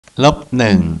ลบ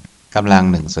1กำลัง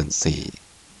1ส่วน4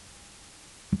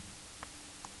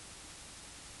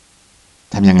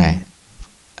ทำยังไง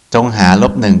จงหาล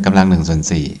บ1กำลัง1ส่วน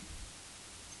4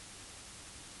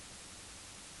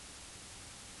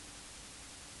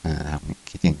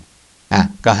คิดอย่าง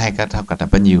ก็ให้ก็เท่ากับ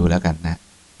W แล้วกันนะ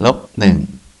ลบ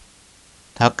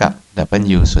1เท่ากับ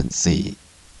W ส่วน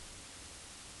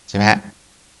4ใช่ไหมฮะ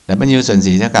W ส่วน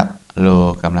4เท่ากับโล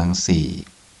กำลัง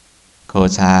4โค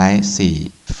ซ้าย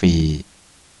4ฟรี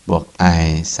บวก i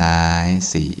ซ้าย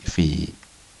4ฟรี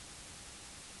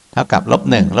เท่ากับลบ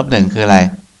1คืออะไร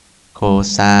โค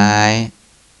ซ้าย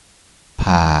พ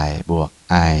ายบวก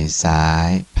i ซ้าย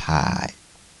พาย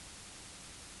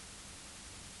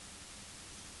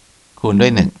คูณด้ว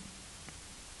ย1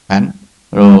งั้น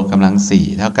โลกำลัง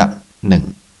4เท่ากับ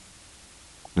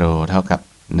1โลเท่ากับ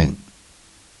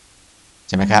1ใ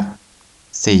ช่ไหมครับ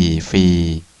4ฟรี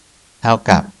เท่า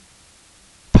กับ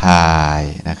พาย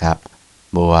นะครับ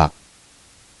บวก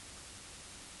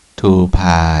2 พ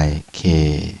าย k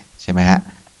ใช่ไหมฮะ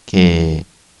k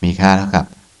มีค่าเท่ากับ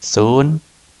0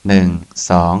 1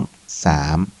 2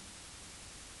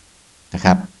 3นะค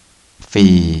รับฟรี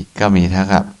ก็มีเท่า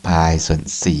กับพายส่วน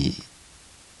4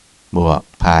บวก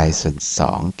พายส่วน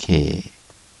 2k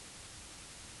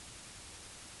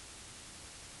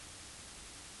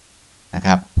นะค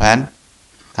รับเพราะฉะนั้น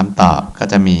คำตอบก็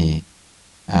จะมี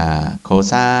โค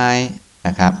ไซน์น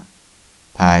ะครับ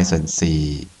พายส่วน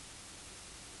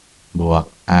4บวก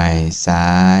i ซ้า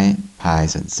ยพาย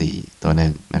ส่วน4ตัวหนึ่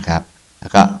งนะครับแล้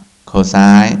วก็โคไซ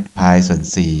น์พายส่วน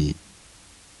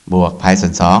4บวกพายส่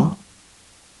วน2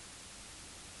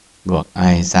บวก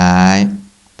i ซ้าย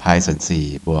พายส่วน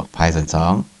4บวกพายส่วน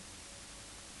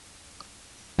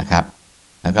2นะครับ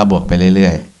แล้วก็บวกไปเรื่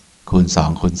อยๆคูณ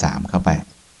2คูณ3เข้าไป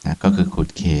นะก็คือคูณ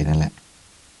k นั่นแหละ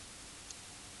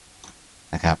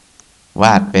นะครับว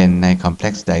าดเป็นใน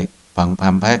complex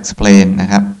plane นะ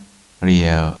ครับ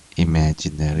real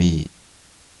imaginary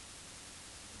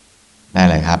ได้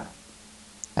เลยครับ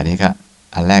อันนี้ก็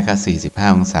อันแรกก็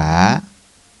45องศา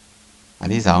อัน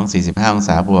ที่2 45องศ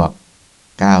าบวก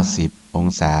90อง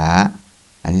ศา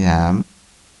อันที่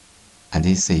3อัน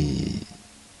ที่4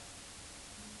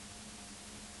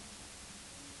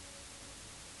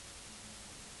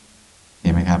เห็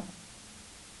นไหมครับ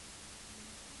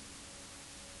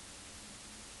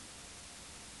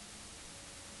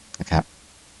นะครับ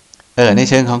ใน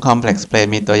เชิงของ complex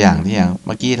plane มีตัวอย่างที่อย่างเ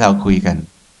มื่อกี้เราคุยกัน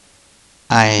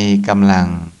i กำลัง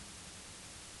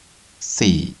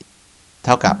4เ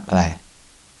ท่ากับอะไร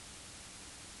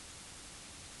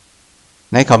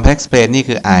ใน complex plane นี่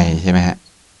คือ i ใช่ไหมฮะ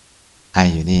i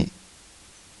อยู่นี่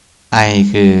i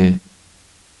คือ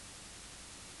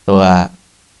ตัว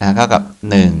เท่ากับ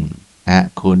1นะ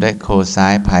คูณด้วยโคไซ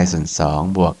น์พายส่วน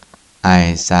2บวก i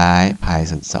ซ้ายพาย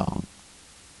ส่วน2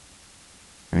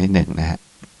อันนี้1นะฮะ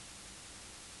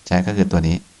ใช่ก็คือตัว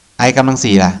นี้ i กำลัง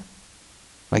4ล่ะ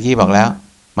เมื่อกี้บอกแล้ว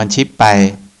มันชิปไป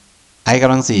i ก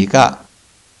ำลัง4ก็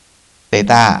เต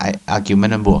ต้าอาร์กิวเมน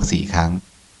ต์มันบวก4ครั้ง1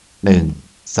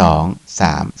 2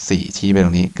 3 4ชี้ไปตร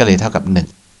งนี้ก็เลยเท่ากับ1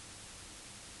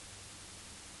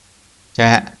ใช่ไหม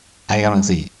ฮะ i กำลัง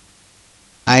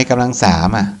4 i กำลัง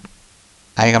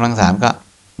3i กำลัง3ก็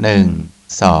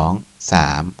1 2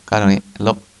 3ก็ตรงนี้ล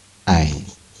บ i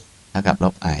เท่ากับล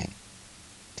บ i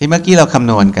ที่เมื่อกี้เราคำ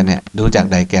นวณกันเนี่ยดูจาก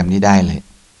ไดแกรมนี้ได้เลย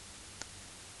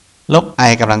ลบ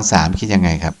i กำลัง3คิดยังไง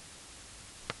ครับ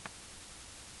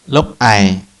ลบ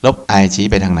i ชี้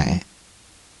ไปทางไหน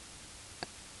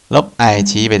ลบ i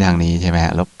ชี้ไปทางนี้ใช่ไหม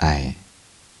ลบ i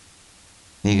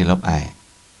นี่คือลบ i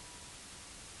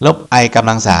ลบ i กำ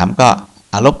ลัง3ก็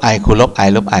ลบ i คูณลบ i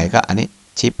ลบ i ก็อันนี้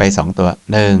ชี้ไป2ตัว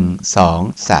1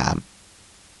 2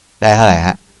 3ได้เท่าไหร่ฮ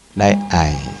ะได้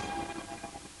i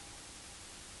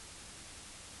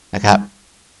นะครับ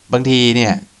บางทีเนี่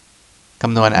ยค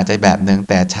ำนวณอาจจะแบบหนึ่ง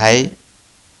แต่ใ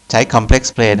ช้ complex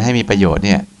plane ให้มีประโยชน์เ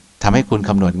นี่ยทำให้คุณค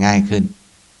ำนวณง่ายขึ้น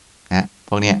นะพ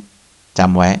วกนี้จ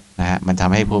ำไว้นะฮะมันท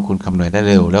ำให้พวกคุณคำนวณได้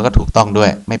เร็วแล้วก็ถูกต้องด้วย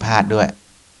ไม่พลาดด้วย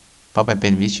เพราะมันเป็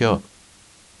นวิชวล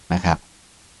นะครับ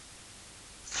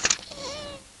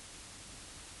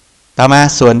ต่อมา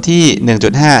ส่วนที่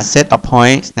 1.5 set of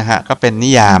points นะฮะก็เป็นนิ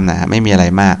ยามนะฮะไม่มีอะไร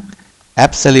มาก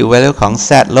absolute value ของ z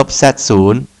ลบ z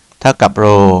 0เท่ากับ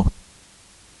rho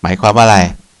หมายความว่าอะไร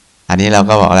อันนี้เรา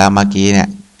ก็บอกแล้วเมื่อกี้เนี่ย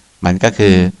มันก็คื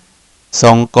อท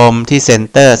รงกลมที่เซน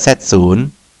เตอร์ z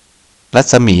 0รั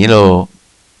ศมีโล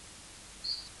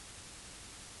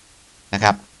นะค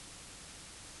รับ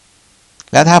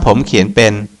แล้วถ้าผมเขียนเป็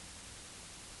น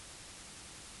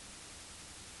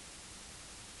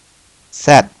z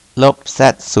ลบ z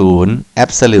 0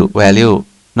 absolute value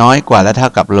น้อยกว่าและเท่า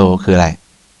กับโลคืออะไร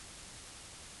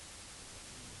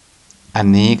อัน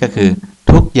นี้ก็คือ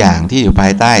ทุกอย่างที่อยู่ภา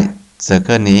ยใต้เซอร์เ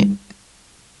คิลนี้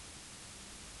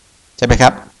ใช่ไหมครั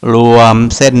บรวม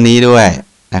เส้นนี้ด้วย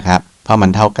นะครับเพราะมั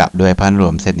นเท่ากับด้วยเพราะร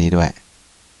วมเส้นนี้ด้วย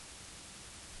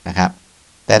นะครับ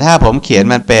แต่ถ้าผมเขียน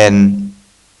มันเป็น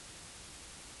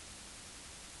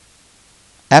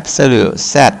absolute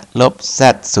z ลบ z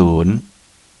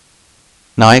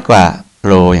 0น้อยกว่าโ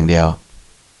รอย่างเดียว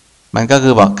มันก็คื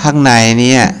อบอกข้างใน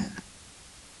นี้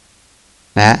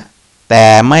นะแต่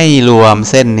ไม่รวม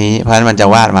เส้นนี้เพราะฉะนั้นมันจะ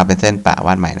วาดมาเป็นเส้นปะว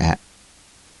าดใหม่นะฮะ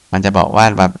มันจะบอกวา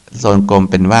ดมาโซนกลม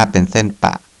เป็นวาดเป็นเส้นป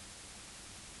ะ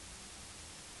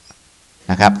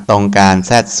นะครับตรงกลาง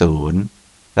z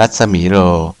 0รัศมีโร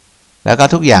แล้วก็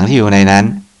ทุกอย่างที่อยู่ในนั้น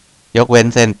ยกเว้น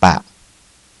เส้นปะ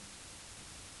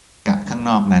กับข้างน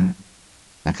อกนั้น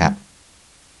นะครับ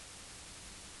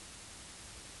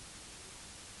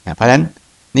เพราะฉะนั้น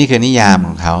นี่คือนิยามข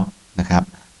องเขานะครับ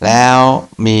แล้ว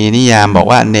มีนิยามบอก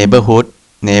ว่า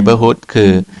neighborhood คื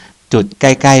อจุดใก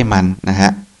ล้ๆมันนะฮ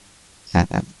ะ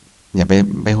อย่า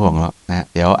ไปห่วงหรอกนะ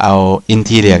เดี๋ยวเอา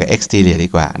interior กับ exterior ดี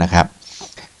กว่านะครับ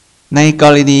ในก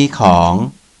รณีของ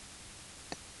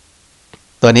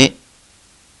ตัวนี้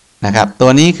นะครับตั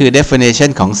วนี้คือ definition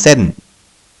ของเส้น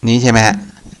นี้ใช่ไหมฮะ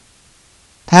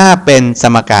ถ้าเป็นส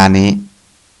มการนี้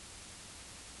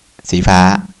สีฟ้า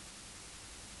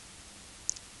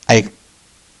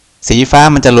สีฟ้า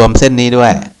มันจะรวมเส้นนี้ด้ว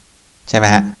ยใช่ไหม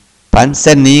ฮะเพราะเ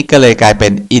ส้นนี้ก็เลยกลายเป็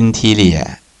น interior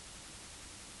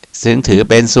ซึ่งถือ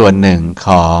เป็นส่วนหนึ่งข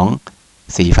อง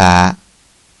สีฟ้า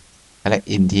อะไร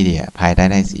interior ภายใต้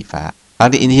ในสีฟ้าบาง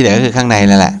ที interior ก็คือข้างใน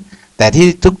นั่นแหละแต่ที่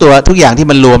ทุกอย่างที่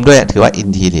มันรวมด้วยถือว่า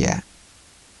interior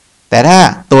แต่ถ้า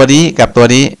ตัวนี้กับตัว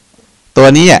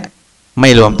นี้ไม่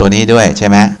รวมตัวนี้ด้วยใช่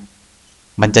ไหม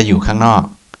มันจะอยู่ข้างนอก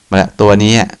ตัว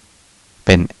นี้เ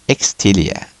ป็น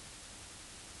exterior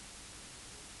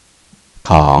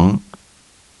ของ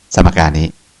สมการนี้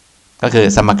ก็คือ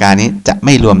สมการนี้จะไ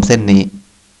ม่รวมเส้นนี้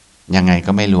ยังไง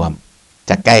ก็ไม่รวม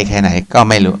จะใกล้แค่ไหนก็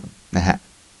ไม่รวมนะฮะ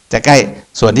จะใกล้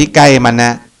ส่วนที่ใกล้มันน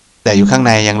ะแต่อยู่ข้างใ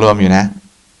นยังรวมอยู่นะ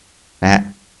ฮะ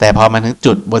แต่พอมันถึง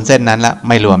จุดบนเส้นนั้นแล้ว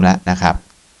ไม่รวมแล้วนะครับ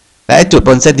และจุดบ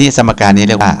นเส้นนี้สมการนี้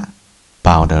เรียกว่า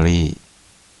boundary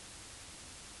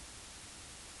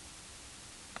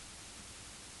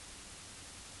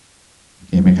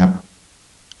เห็นไหมครับ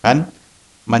เพราะฉะนั้น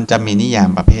มันจะมีนิยาม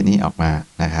ประเภทนี้ออกมา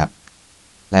นะครับ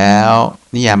แล้ว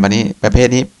นิยามประเภท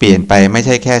นี้เปลี่ยนไปไม่ใ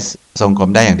ช่แค่ทรงกล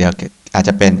มได้อย่างเดียวอาจจ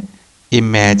ะเป็น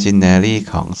imaginary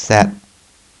ของ z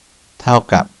เท่า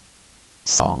กับ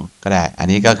2ก็ได้อัน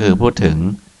นี้ก็คือพูดถึง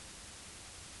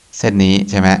เส้นนี้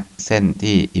ใช่ไหมเส้น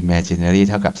ที่ imaginary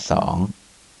เท่ากับ2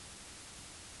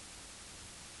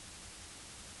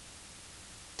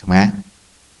ถูกไหม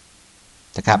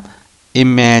นะครับ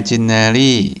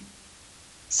imaginary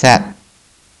z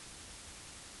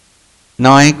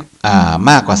น้อย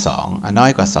มากกว่า2น้อ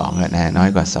ยกว่า2เลยนะน้อย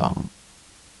กว่า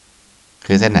2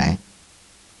คือเส้นไหน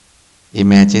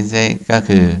imaginary ก็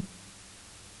คือ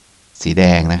สีแด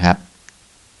งนะครับ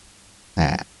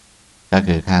ก็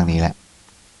คือข้างนี้แหละ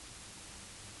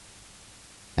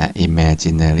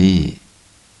imaginary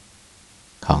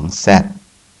ของ z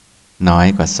น้อย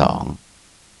กว่า2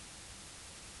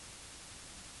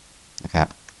นะครับ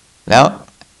แล้ว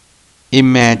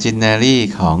imaginary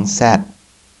ของ z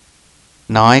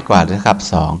น้อยกว่าหรือเท่ากับ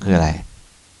2คืออะไร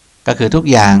ก็คือทุก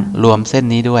อย่างรวมเส้น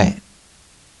นี้ด้วย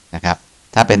นะครับ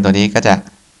ถ้าเป็นตัวนี้ก็จะ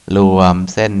รวม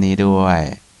เส้นนี้ด้วย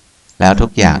แล้วทุ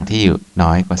กอย่างที่อยู่น้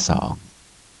อยกว่า2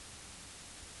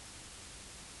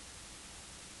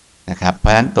นะครับเพรา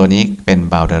ะฉะนั้นตัวนี้เป็น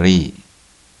boundary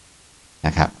น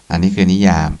ะครับอันนี้คือนิย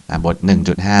ามบท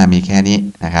 1.5 มีแค่นี้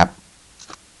นะครับ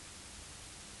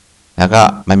แล้วก็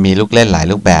มันมีลูกเล่นหลาย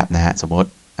รูปแบบนะฮะสมมติ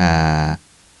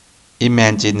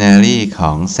imaginary ข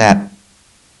อง z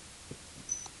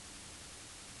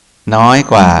น้อย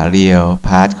กว่า real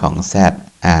part ของ z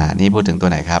นี่พูดถึงตัว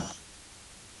ไหนครับ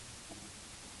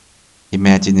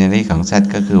imaginary ของ z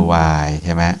ก็คือ y ใ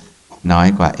ช่ไหมน้อย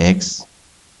กว่า x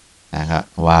นะครับ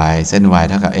y เส้น y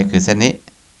เท่ากับ x คือเส้นนี้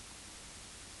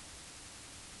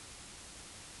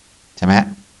ใช่ไหม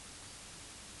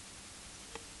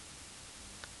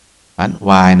เพราะ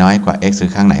y น้อยกว่า x คื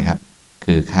อข้างไหนครับ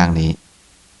คือข้างนี้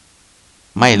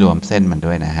ไม่รวมเส้นมัน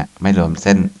ด้วยนะฮะไม่รวมเ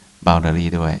ส้น boundary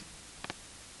ด้วย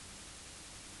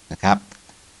นะครับ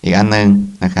อีกอันหนึ่ง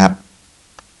นะครับ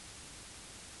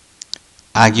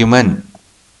argument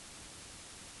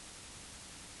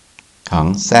ของ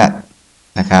z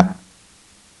นะครับ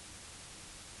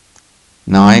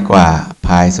น้อยกว่า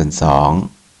pi ส่วน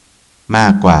2มา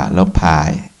กกว่าลบ pi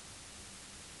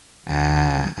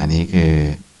อันนี้คือ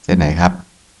เส้นไหนครับ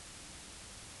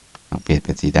ต้องเปลี่ยนเ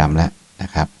ป็นสีดำแล้วนะ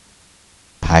ครับ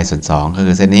pi พายส่วน2ก็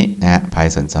คือเส้นนี้นะฮะพาย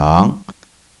ส่วน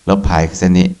2ลบพายคือเส้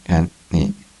นนี้งั้นนี่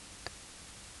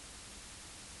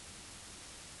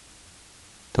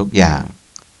ทุกอย่าง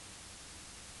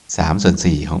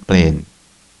3/4ของเปลน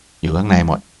อยู่ข้างในห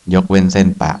มดยกเว้นเส้น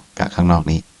ปากกับข้างนอก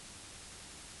นี้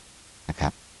นะครั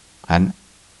บเพราะฉะนั้น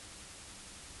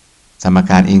สม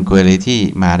การ inequality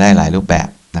มาได้หลายรูปแบบ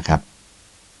นะครับ